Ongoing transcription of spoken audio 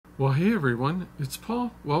Well, hey everyone, it's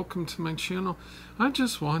Paul. Welcome to my channel. I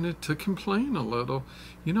just wanted to complain a little.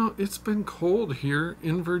 You know, it's been cold here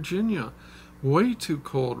in Virginia. Way too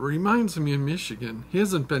cold. Reminds me of Michigan. It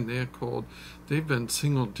hasn't been that cold. They've been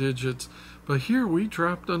single digits. But here we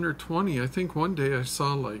dropped under 20. I think one day I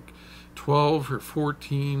saw like 12 or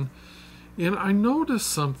 14. And I noticed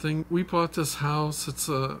something. We bought this house.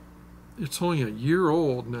 It's only a year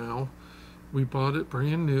old now. We bought it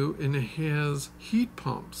brand new, and it has heat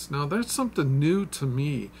pumps. Now, that's something new to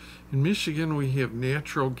me. In Michigan, we have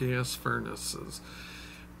natural gas furnaces.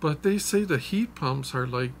 But they say the heat pumps are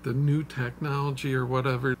like the new technology or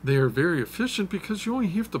whatever. They are very efficient because you only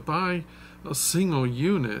have to buy a single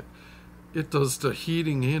unit. It does the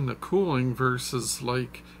heating and the cooling versus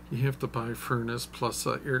like you have to buy a furnace plus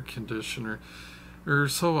an air conditioner. Or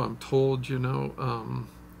so I'm told, you know.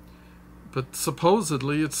 But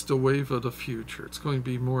supposedly it's the wave of the future. It's going to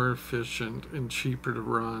be more efficient and cheaper to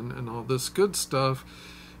run and all this good stuff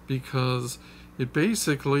because it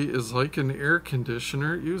basically is like an air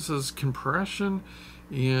conditioner. It uses compression,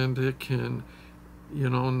 and it can, you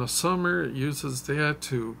know, in the summer it uses that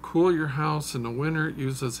to cool your house. In the winter it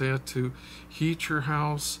uses that to heat your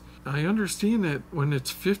house. I understand that when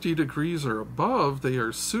it's 50 degrees or above, they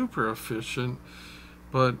are super efficient.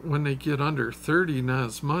 But when they get under 30, not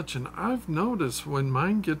as much. And I've noticed when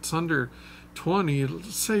mine gets under 20,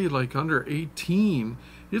 let's say like under 18,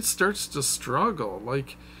 it starts to struggle.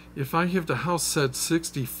 Like if I have the house set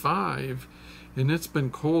 65 and it's been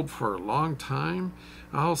cold for a long time,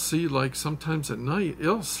 I'll see like sometimes at night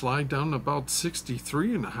it'll slide down about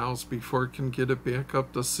 63 in the house before it can get it back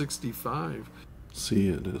up to 65. See,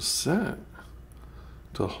 it is set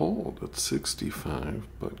to hold at 65,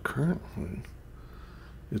 but currently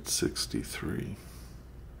it's 63.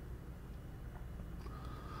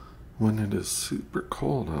 When it is super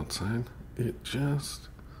cold outside, it just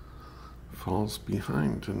falls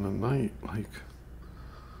behind in the night, like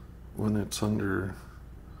when it's under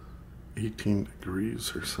 18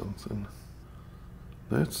 degrees or something.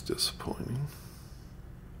 That's disappointing.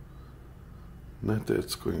 Not that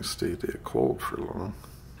it's going to stay that cold for long.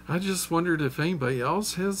 I just wondered if anybody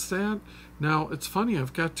else has that. Now, it's funny,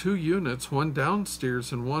 I've got two units, one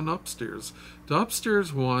downstairs and one upstairs. The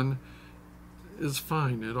upstairs one is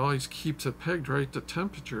fine. It always keeps it pegged right to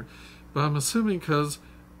temperature. But I'm assuming because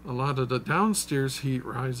a lot of the downstairs heat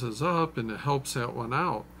rises up and it helps that one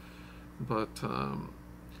out. But, I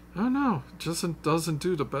don't know. It just doesn't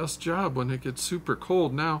do the best job when it gets super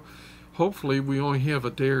cold. Now, hopefully we only have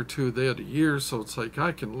a day or two of that a year, so it's like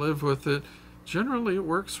I can live with it. Generally, it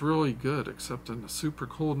works really good, except in the super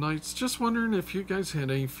cold nights. Just wondering if you guys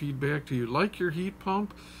had any feedback. Do you like your heat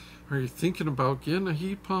pump? Are you thinking about getting a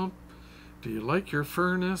heat pump? Do you like your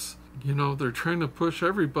furnace? You know, they're trying to push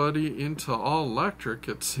everybody into all electric,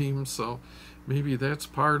 it seems, so maybe that's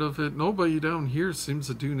part of it. Nobody down here seems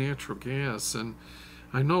to do natural gas, and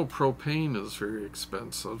I know propane is very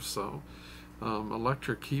expensive, so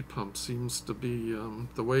electric heat pump seems to be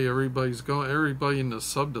the way everybody's going, everybody in the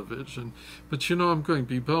subdivision. But you know, I'm going to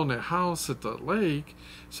be building a house at the lake,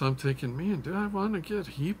 so I'm thinking, man, do I want to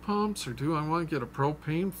get heat pumps or do I want to get a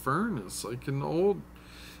propane furnace like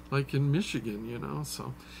in Michigan, you know?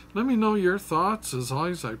 So let me know your thoughts. As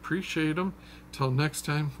always, I appreciate them. Till next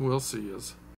time, we'll see yous.